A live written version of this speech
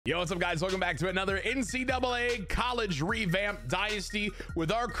Yo, what's up, guys? Welcome back to another NCAA college revamp dynasty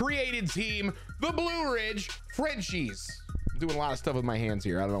with our created team, the Blue Ridge Frenchies. I'm doing a lot of stuff with my hands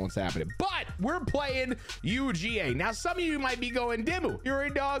here. I don't know what's happening, but we're playing UGA. Now, some of you might be going, Dimmu, you're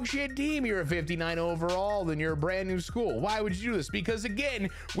a dog shit team. You're a 59 overall, then you're a brand new school. Why would you do this? Because again,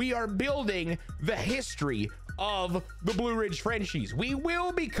 we are building the history of the Blue Ridge Frenchies. We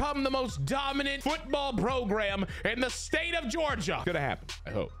will become the most dominant football program in the state of Georgia. Gonna happen, I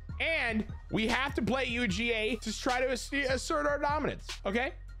hope. And we have to play UGA to try to assert our dominance,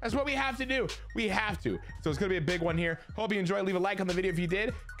 okay? That's what we have to do. We have to. So it's gonna be a big one here. Hope you enjoyed. Leave a like on the video if you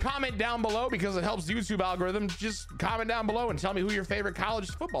did. Comment down below because it helps the YouTube algorithm. Just comment down below and tell me who your favorite college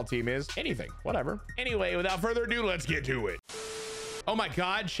football team is. Anything, whatever. Anyway, without further ado, let's get to it. Oh my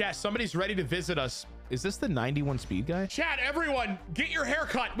God, chat, somebody's ready to visit us. Is this the 91 speed guy? Chat, everyone, get your hair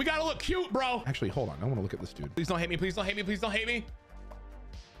cut. We gotta look cute, bro. Actually, hold on. I wanna look at this dude. Please don't hate me. Please don't hate me. Please don't hate me.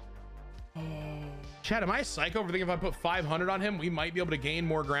 Chat, am I a psycho for thinking if I put 500 on him, we might be able to gain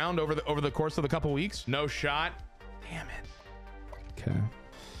more ground over the course of the couple weeks? No shot. Damn it.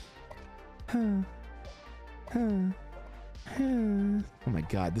 Okay. Oh my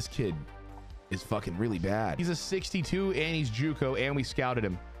God, this kid is fucking really bad. He's a 62 and he's JUCO and we scouted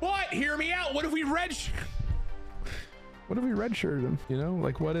him. What? Hear me out. What if we redshirted him? You know,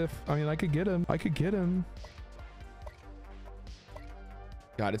 like what if, I mean, I could get him.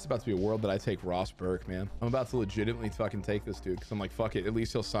 God, it's about to be a world that I take Ross Burke, man. I'm about to legitimately fucking take this dude because I'm like, fuck it. At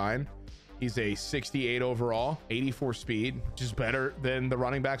least he'll sign. He's a 68 overall, 84 speed, which is better than the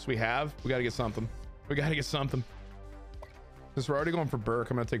running backs we have. We got to get something. Since we're already going for Burke,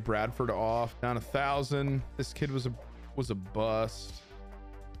 I'm going to take Bradford off. Down 1,000. This kid was a bust.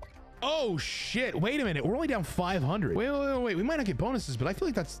 Oh shit. Wait a minute. We're only down 500. Wait. We might not get bonuses, but I feel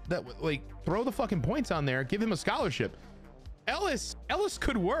like like throw the fucking points on there. Give him a scholarship. Ellis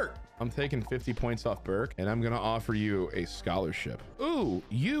could work. I'm taking 50 points off Burke and I'm gonna offer you a scholarship. Ooh,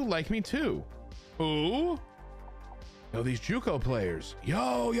 you like me too. Ooh. Yo, these JUCO players.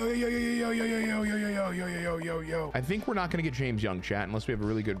 Yo. I think we're not gonna get James Young, chat, unless we have a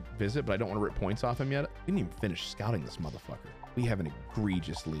really good visit, but I don't want to rip points off him yet. We didn't even finish scouting this motherfucker. We have an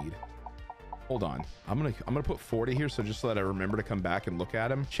egregious lead. Hold on. I'm gonna put 40 here, so just so that I remember to come back and look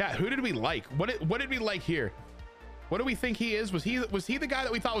at him. Chat, who did we like? What did we like here? What do we think he is? Was he the guy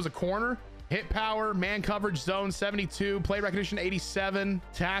that we thought was a corner? Hit power, man coverage zone 72, play recognition 87,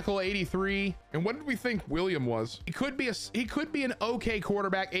 tackle 83. And what did we think William was? He could be an okay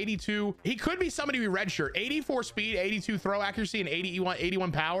quarterback, 82. He could be somebody we redshirt, 84 speed, 82 throw accuracy, and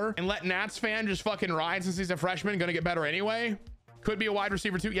 81 power. And let Nats fan just fucking ride since he's a freshman, gonna get better anyway. Could be a wide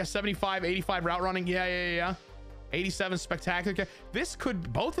receiver too. Yeah, 75, 85 route running. Yeah. 87 spectacular.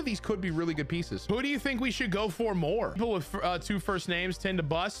 Both of these could be really good pieces. Who do you think we should go for more? People with 2 first names tend to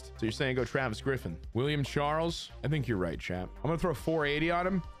bust. So you're saying go Travis Griffin. William Charles. I think you're right, champ. I'm gonna throw 480 on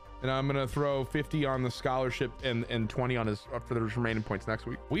him and I'm gonna throw 50 on the scholarship and 20 on his for the remaining points next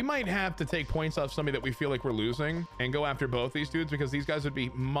week. We might have to take points off somebody that we feel like we're losing and go after both these dudes because these guys would be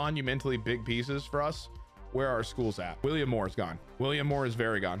monumentally big pieces for us. Where are our schools at? William Moore is gone. William Moore is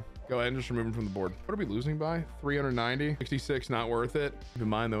very gone. Go ahead and just remove him from the board. What are we losing by? 390. 66, not worth it. Keep in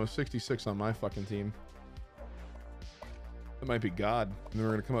mind though, 66 on my fucking team. That might be God. And then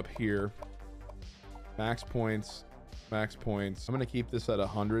we're gonna come up here. Max points. I'm gonna keep this at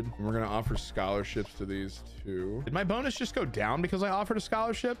 100. And we're gonna offer scholarships to these two. Did my bonus just go down because I offered a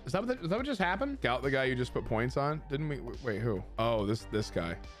scholarship? Is that what just happened? Scout the guy you just put points on? Didn't we? Wait, who? Oh, this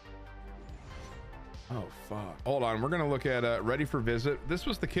guy. Oh, fuck. Hold on. We're going to look at ready for visit. This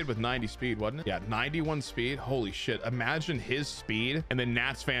was the kid with 90 speed, wasn't it? Yeah, 91 speed. Holy shit. Imagine his speed and then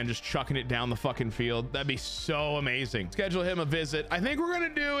Nats fan just chucking it down the fucking field. That'd be so amazing. Schedule him a visit. I think we're going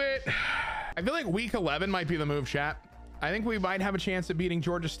to do it. I feel like week 11 might be the move, chat. I think we might have a chance at beating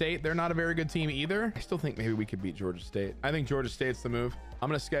Georgia State. They're not a very good team either. I still think maybe we could beat Georgia State. I think Georgia State's the move. I'm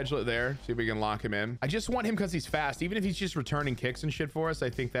going to schedule it there. See if we can lock him in. I just want him because he's fast. Even if he's just returning kicks and shit for us,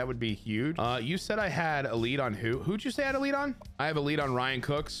 I think that would be huge. You said I had a lead on who? Who'd you say I had a lead on? I have a lead on Ryan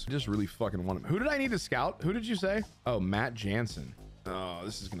Cooks. I just really fucking want him. Who did I need to scout? Who did you say? Oh, Matt Jansen. Oh,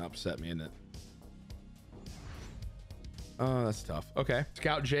 this is going to upset me, isn't it? Oh, that's tough. Okay.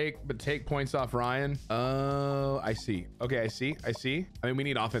 Scout Jake, but take points off Ryan. Oh, I see. Okay, I see. I mean, we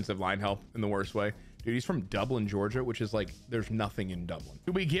need offensive line help in the worst way. Dude, he's from Dublin, Georgia, which is like, there's nothing in Dublin.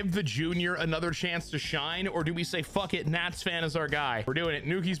 Do we give the junior another chance to shine, or do we say, fuck it, Nats fan is our guy? We're doing it.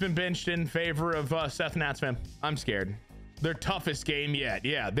 Nuki's been benched in favor of Seth Nats fan. I'm scared. Their toughest game yet.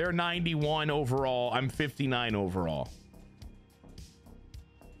 Yeah, they're 91 overall. I'm 59 overall.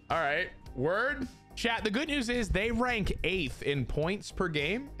 All right. Word. Chat, the good news is they rank 8th in points per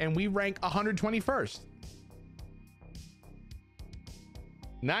game, and we rank 121st.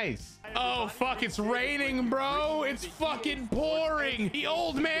 Nice. Oh, fuck, it's raining, bro. It's fucking pouring. The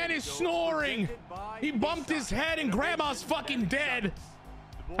old man is snoring. He bumped his head and grandma's fucking dead.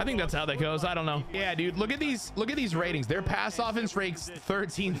 I think that's how that goes. I don't know. Yeah, dude, look at these ratings. Their pass offense ranks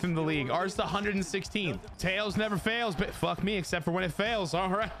 13th in the league. Ours the 116th. Tails never fails, but fuck me, except for when it fails. All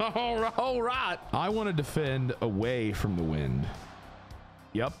right, all right. I want to defend away from the wind.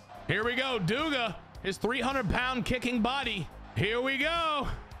 Yep. Here we go. Duga, his 300-pound kicking body. Here we go.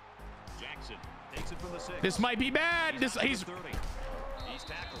 Jackson takes it from the 6. This might be bad. He's He's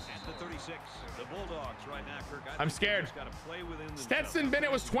tackled at the 36. The Bulldogs right now, Kirk. I'm scared. Stetson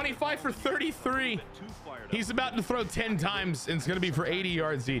Bennett was 25 for 33. He's about to throw 10 times, and it's going to be for 80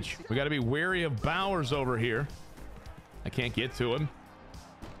 yards each. We got to be wary of Bowers over here. I can't get to him.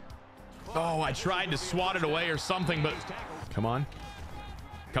 Oh, I tried to swat it away or something, but come on.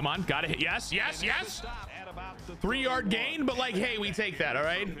 Come on. Got it. Yes, yes, yes. 3-yard gain, but like, hey, we take that. All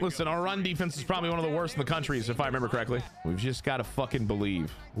right, listen, our run defense is probably one of the worst in the country, if I remember correctly. We've just got to fucking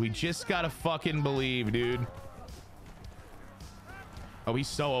believe. We just got to fucking believe, dude. Oh, he's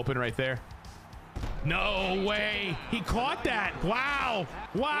so open right there. No way. He caught that. Wow.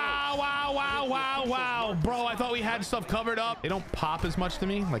 Wow, wow, wow, wow, wow. Bro, I thought we had stuff covered up. They don't pop as much to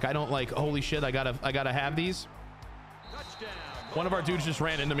me. Like, I don't like, holy shit, I gotta have these. One of our dudes just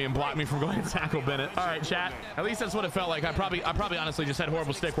ran into me and blocked me from going to tackle Bennett. All right, chat. At least that's what it felt like. I probably honestly just had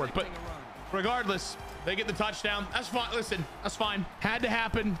horrible stick work, but regardless, they get the touchdown. That's fine. Listen, that's fine. Had to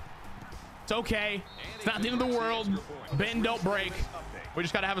happen. It's okay. It's not the end of the world. Bend, don't break. We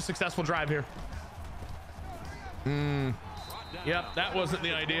just got to have a successful drive here. Yep, that wasn't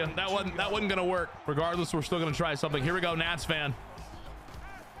the idea. That wasn't gonna work. Regardless, we're still gonna try something. Here we go, Nats fan.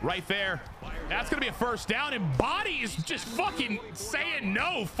 Right there. That's gonna be a first down, and Body is just fucking saying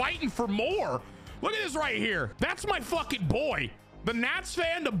no, fighting for more. Look at this right here. That's my fucking boy. The Nats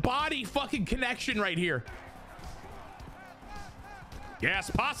fan to Body fucking connection right here. Yes,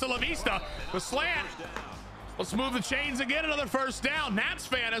 pasta la vista. The slant. Let's move the chains again. Another first down. Nats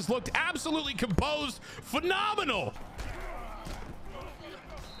fan has looked absolutely composed. Phenomenal.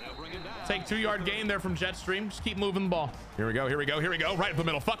 Take 2-yard gain there from Jetstream. Just keep moving the ball. Here we go. Here we go. Here we go. Right up the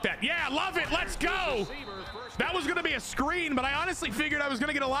middle. Fuck that. Yeah, love it. Let's go. That was going to be a screen, but I honestly figured I was going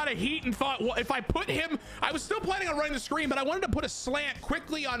to get a lot of heat and thought, well, if I put him, I was still planning on running the screen, but I wanted to put a slant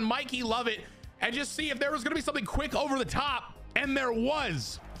quickly on Mikey Lovett and just see if there was going to be something quick over the top. And there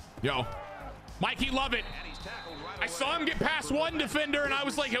was. Yo, Mikey Lovett. I saw him get past one defender, and I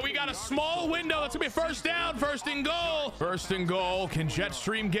was like, hey, we got a small window. That's gonna be a first down, first and goal. First and goal. Can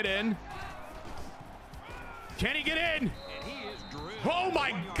Jetstream get in? Can he get in? Oh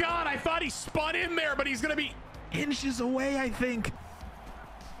my God, I thought he spun in there, but he's gonna be inches away, I think.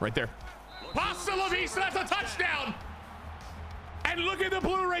 Right there. Pasta la vista, that's a touchdown. And look at the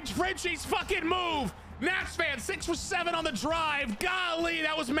Blue Ridge Frenchies fucking move. Nats fan 6 for 7 on the drive. Golly,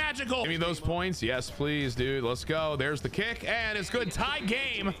 that was magical. Give me those points. Yes, please, dude. Let's go. There's the kick, and it's good. Tie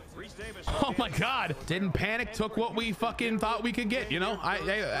game. Oh my God. Didn't panic. Took what we fucking thought we could get. You know,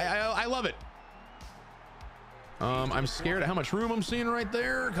 I love it. I'm scared of how much room I'm seeing right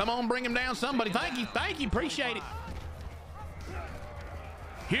there. Come on, bring him down, somebody. Thank you. Thank you. Appreciate it.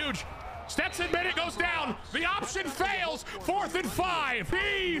 Huge. Stetson Bennett goes down. The option fails. 4th and 5.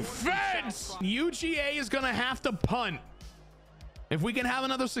 Defense. UGA is going to have to punt. If we can have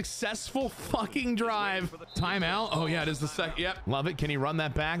another successful fucking drive. Timeout. Oh, yeah, it is the second. Yep. Love it. Can he run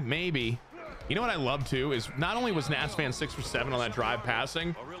that back? Maybe. You know what I love, too, is not only was Nats fan 6 for 7 on that drive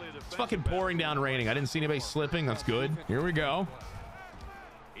passing, it's fucking pouring down raining. I didn't see anybody slipping. That's good. Here we go.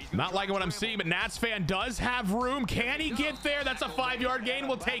 Not liking what I'm seeing, but Nats fan does have room. Can he get there? That's a 5-yard gain.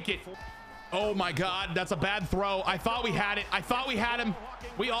 We'll take it. Oh my God, that's a bad throw. I thought we had it. I thought we had him.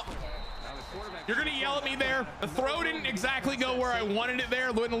 You're gonna yell at me there. The throw didn't exactly go where I wanted it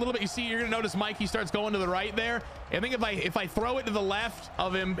there. Looking a little bit, you see, you're gonna notice Mikey starts going to the right there. I think if I throw it to the left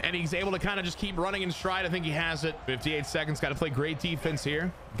of him and he's able to kind of just keep running in stride, I think he has it. 58 seconds, gotta play great defense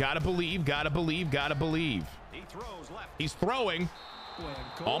here. Gotta believe, gotta believe, gotta believe. He's throwing.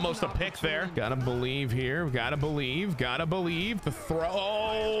 Almost a pick there. Gotta believe here. Gotta believe. Gotta believe. The throw.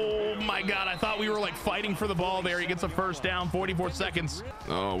 Oh my God. I thought we were like fighting for the ball there. He gets a first down. 44 seconds.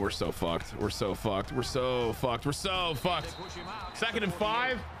 Oh, we're so fucked. We're so fucked. We're so fucked. We're so fucked. 2nd and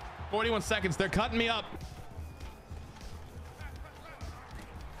 5. 41 seconds. They're cutting me up.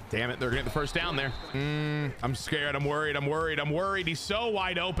 Damn it, they're getting the first down there. I'm scared. I'm worried. He's so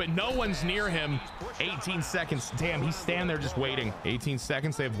wide open. No one's near him. 18 seconds. Damn, he's standing there just waiting. 18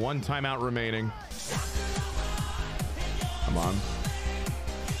 seconds. They have 1 timeout remaining. Come on.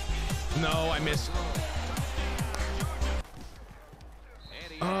 No, I missed.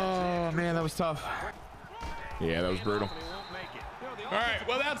 Oh, man, that was tough. Yeah, that was brutal. All right,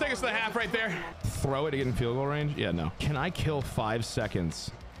 well, that'll take us to the half right there. Throw it to get in field goal range? Yeah, no. Can I kill 5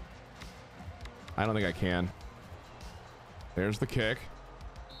 seconds? I don't think I can. There's the kick.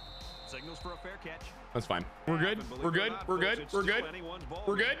 Signals for a fair catch. That's fine. We're good.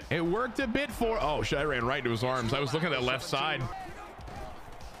 It worked a bit for. Oh shit! I ran right into his arms. I was looking at that left side.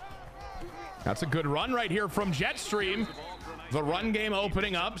 That's a good run right here from Jetstream. The run game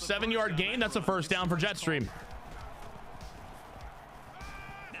opening up. 7-yard gain. That's a first down for Jetstream.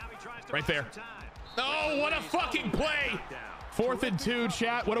 Right there. Oh, what a fucking play! 4th and 2,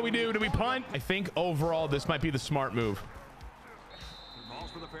 chat. What do we do? Do we punt? I think overall this might be the smart move.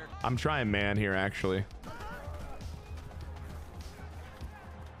 I'm trying man here, actually.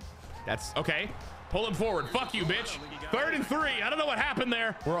 That's okay. Pull him forward. Fuck you, bitch. 3rd and 3. I don't know what happened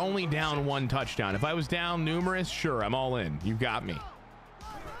there. We're only down 1 touchdown. If I was down numerous, sure, I'm all in. You got me.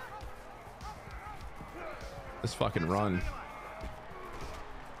 Let's fucking run.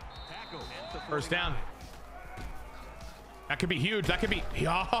 First down. That could be huge. That could be.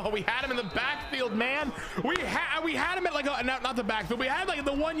 Oh, we had him in the backfield, man. We had him at like not the backfield. We had like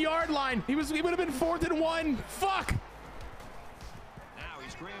the 1-yard line. He would have been 4th and 1. Fuck. Now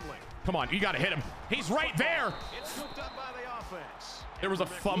he's scrambling. Come on, you got to hit him. He's right there. It's scooped up by the offense. There was a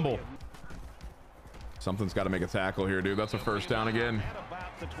fumble. Something's got to make a tackle here, dude. That's a first down again.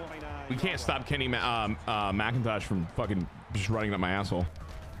 We can't stop Kenny McIntosh from fucking just running up my asshole.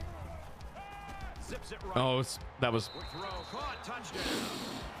 Oh, that was.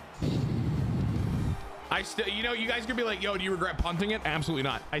 I still, you know, you guys could be like, yo, do you regret punting it? Absolutely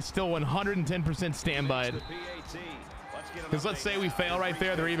not. I still 110% stand by it. Because let's say we fail right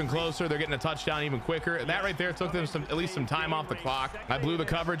there, they're even closer, they're getting a touchdown even quicker. And that right there took them at least some time off the clock. I blew the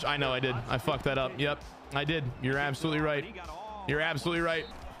coverage. I know I did. I fucked that up. Yep, I did. You're absolutely right. You're absolutely right.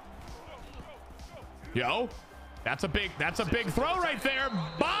 Yo, that's a big throw right there.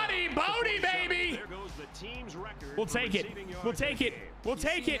 Bodie, baby. We'll take it. We'll take it. We'll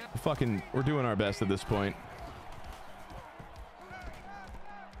take it. Fucking, we're doing our best at this point.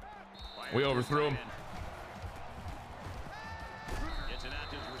 We overthrew him.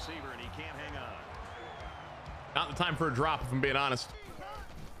 Not the time for a drop, if I'm being honest.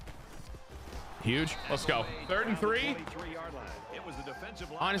 Huge. Let's go. 3rd and 3.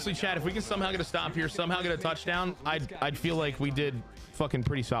 Honestly, Chad, if we can somehow get a stop here, somehow get a touchdown, I'd feel like we did fucking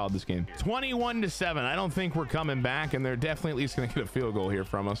pretty solid this game. 21-7. I don't think we're coming back, and they're definitely at least going to get a field goal here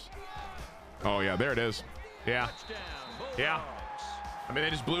from us. Oh yeah, there it is. Yeah. Yeah. I mean, they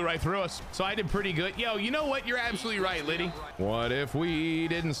just blew right through us. So I did pretty good. Yo, you know what? You're absolutely right, Liddy. What if we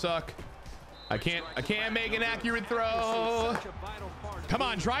didn't suck? I can't make an accurate throw. Come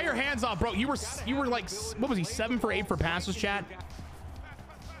on, dry your hands off, bro. You were like, what was he, 7 for 8 for passes, chat?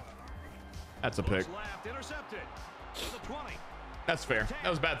 That's a pick. That's fair. That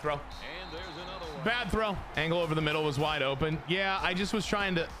was a bad throw. Bad throw. Angle over the middle was wide open. Yeah, I just was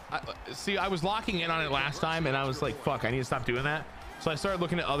trying to see. I was locking in on it last time, and I was like, fuck, I need to stop doing that. So I started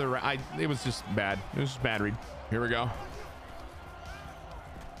looking at other. It was just bad. It was just bad read. Here we go.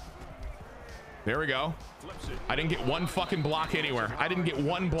 There we go. I didn't get one fucking block anywhere. I didn't get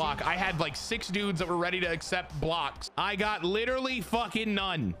one block. I had like 6 dudes that were ready to accept blocks. I got literally fucking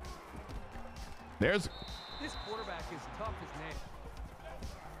none. There's. This quarterback is tough as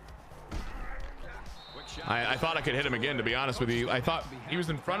nails. I thought I could hit him again, to be honest with you. I thought he was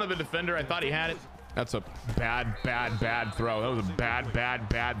in front of the defender. I thought he had it. That's a bad throw. That was a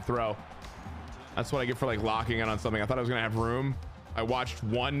bad throw. That's what I get for like locking in on something. I thought I was gonna have room. I watched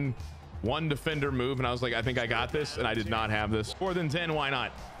one defender move and I was like, I think I got this, and I did not have this. 4th and 10, why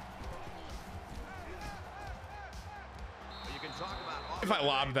not? If I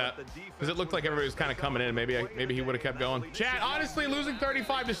lobbed that, because it looked like everybody was kind of coming in, maybe he would have kept going. Chat, honestly, losing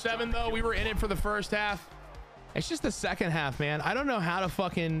 35-7 though, we were in it for the first half. It's just the second half, man. I don't know how to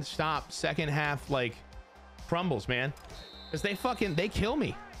fucking stop second half like crumbles, man, because they kill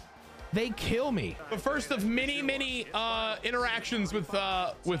me. They kill me. The first of many interactions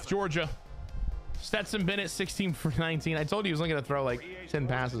with Georgia. Stetson Bennett, 16 for 19. I told you he was only gonna throw like 10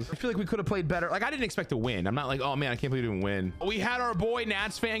 passes. I feel like we could have played better. Like, I didn't expect to win. I'm not like, oh man, I can't believe we didn't win. We had our boy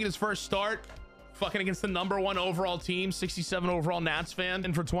Nats fan get his first start. fucking against the #1 overall team, 67 overall Nats fan,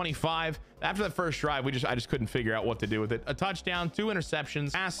 and for 25. After that first drive, I just couldn't figure out what to do with it. A touchdown, 2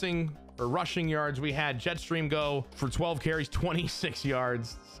 interceptions, passing or rushing yards. We had Jetstream go for 12 carries, 26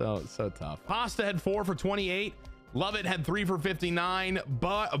 yards. So tough. Pasta had 4 for 28. Lovett had 3 for 59.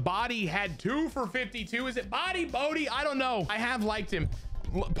 But Body had 2 for 52. Is it Body? Bodie? I don't know. I have liked him.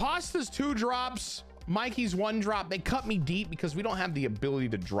 Pasta's 2 drops. Mikey's 1 drop. They cut me deep because we don't have the ability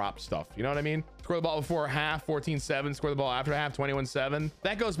to drop stuff. You know what I mean? Score the ball before half, 14-7. Score the ball after half, 21-7.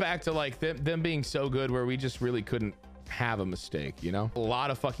 That goes back to like them being so good where we just really couldn't have a mistake, you know? A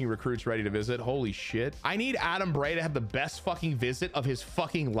lot of fucking recruits ready to visit. Holy shit. I need Adam Bray to have the best fucking visit of his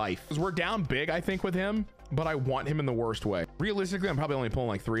fucking life. Because we're down big, I think, with him, but I want him in the worst way. Realistically, I'm probably only pulling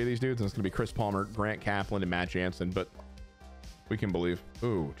like 3 of these dudes, and it's gonna be Chris Palmer, Grant Kaplan, and Matt Jansen, but we can believe.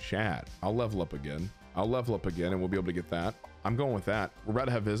 Ooh, chat. I'll level up again. I'll level up again and we'll be able to get that. I'm going with that. We're about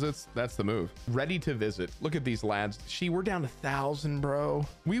to have visits. That's the move. Ready to visit. Look at these lads. We're down 1,000, bro.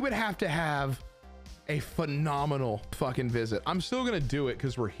 We would have to have a phenomenal fucking visit. I'm still gonna do it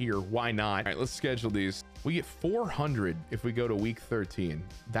because we're here. Why not? All right, let's schedule these. We get 400 if we go to week 13.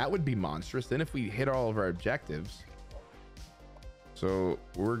 That would be monstrous. Then if we hit all of our objectives. So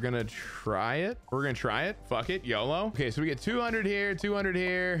we're gonna try it. We're gonna try it. Fuck it. YOLO. Okay, so we get 200 here, 200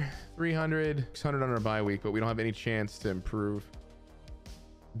 here, 300, 600 on our bye week, but we don't have any chance to improve.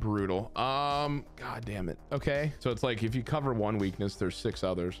 Brutal. God damn it. Okay, so it's like if you cover 1 weakness, there's 6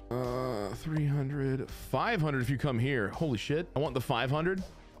 others. 300, 500 if you come here. Holy shit. I want the 500.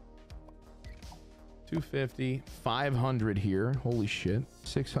 250, 500 here. Holy shit.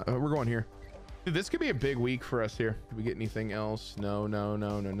 600. We're going here. Dude, this could be a big week for us here. Did we get anything else? No.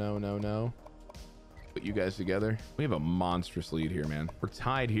 Put you guys together. We have a monstrous lead here, man. We're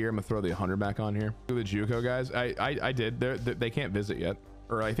tied here. I'm gonna throw the 100 back on here. Look at the JUCO guys. I did. They can't visit yet.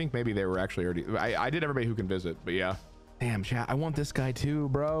 Or I think maybe they were actually already. I did everybody who can visit, but yeah. Damn, chat. I want this guy too,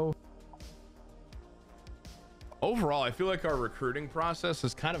 bro. Overall, I feel like our recruiting process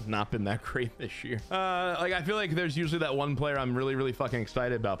has kind of not been that great this year. Like I feel like there's usually that one player I'm really fucking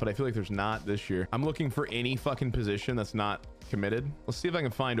excited about, but I feel like there's not this year. I'm looking for any fucking position that's not committed. Let's see if I can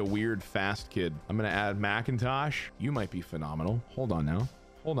find a weird fast kid. I'm gonna add McIntosh. You might be phenomenal. Hold on now.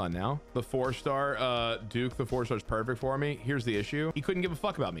 The 4-star Duke, the 4-star is perfect for me. Here's the issue. He couldn't give a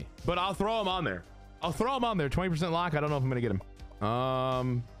fuck about me, but I'll throw him on there. 20% lock. I don't know if I'm gonna get him.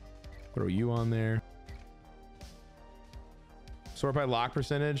 Throw you on there. Sort by lock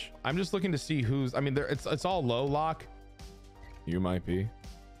percentage. I'm just looking to see who's, I mean, it's all low lock. You might be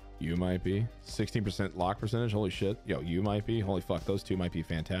 16% lock percentage. Holy shit. Yo, you might be. Holy fuck. Those 2 might be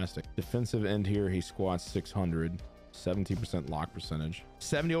fantastic. Defensive end here. He squats 600, 17% lock percentage,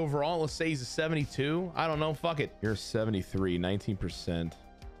 70 overall. Let's say he's a 72. I don't know. Fuck it. You're a 73, 19%.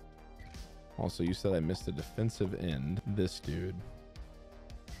 Also, you said I missed a defensive end. This dude.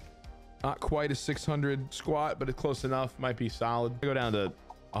 Not quite a 600 squat, but it's close enough. Might be solid. I go down to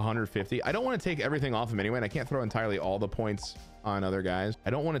 150. I don't want to take everything off him anyway, and I can't throw entirely all the points on other guys.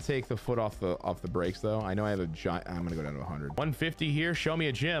 I don't want to take the foot off the brakes though. I know I have a giant. I'm gonna go down to 100. 150 here. Show me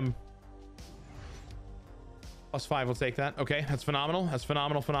a gym. +5. We'll take that. Okay, that's phenomenal. That's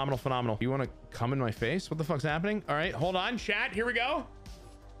phenomenal. You want to come in my face? What the fuck's happening? All right, hold on, chat. Here we go.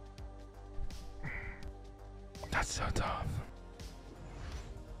 That's so tough.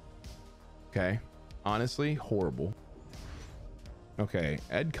 Okay, honestly, horrible. Okay,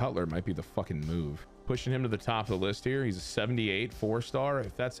 Ed Cutler might be the fucking move. Pushing him to the top of the list here. He's a 78 4-star.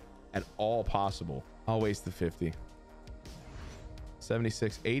 If that's at all possible, I'll waste the 50.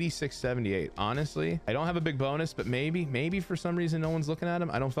 76, 86, 78. Honestly, I don't have a big bonus, but maybe for some reason no one's looking at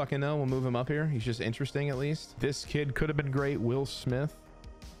him. I don't fucking know. We'll move him up here. He's just interesting at least. This kid could have been great. Will Smith.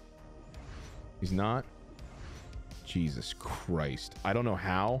 He's not. Jesus Christ. I don't know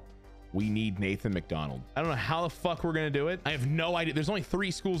how. We need Nathan McDonald. I don't know how the fuck we're gonna do it. I have no idea. There's only 3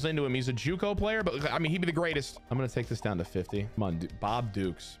 schools into him. He's a JUCO player, but I mean, he'd be the greatest. I'm gonna take this down to 50. Come on, Bob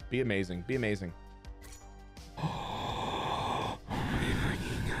Dukes. Be amazing. Be amazing.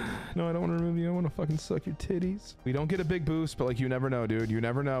 No, I don't want to remove you. I want to fucking suck your titties. We don't get a big boost, but like, you never know, dude. You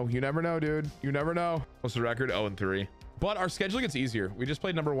never know, dude. You never know. What's the record? 0-3. But our schedule gets easier. We just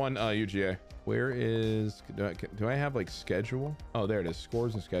played #1 UGA. Where is, do I have like schedule? Oh, there it is.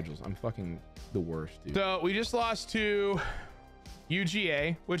 Scores and schedules. I'm fucking the worst, dude. So we just lost to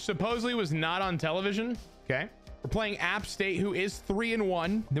UGA, which supposedly was not on television. Okay. We're playing App State, who is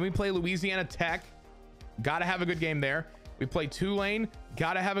 3-1. Then we play Louisiana Tech. Gotta have a good game there. We play Tulane.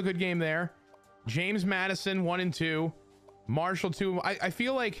 Gotta have a good game there. James Madison 1-2. Marshall 2. I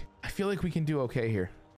feel like we can do okay here.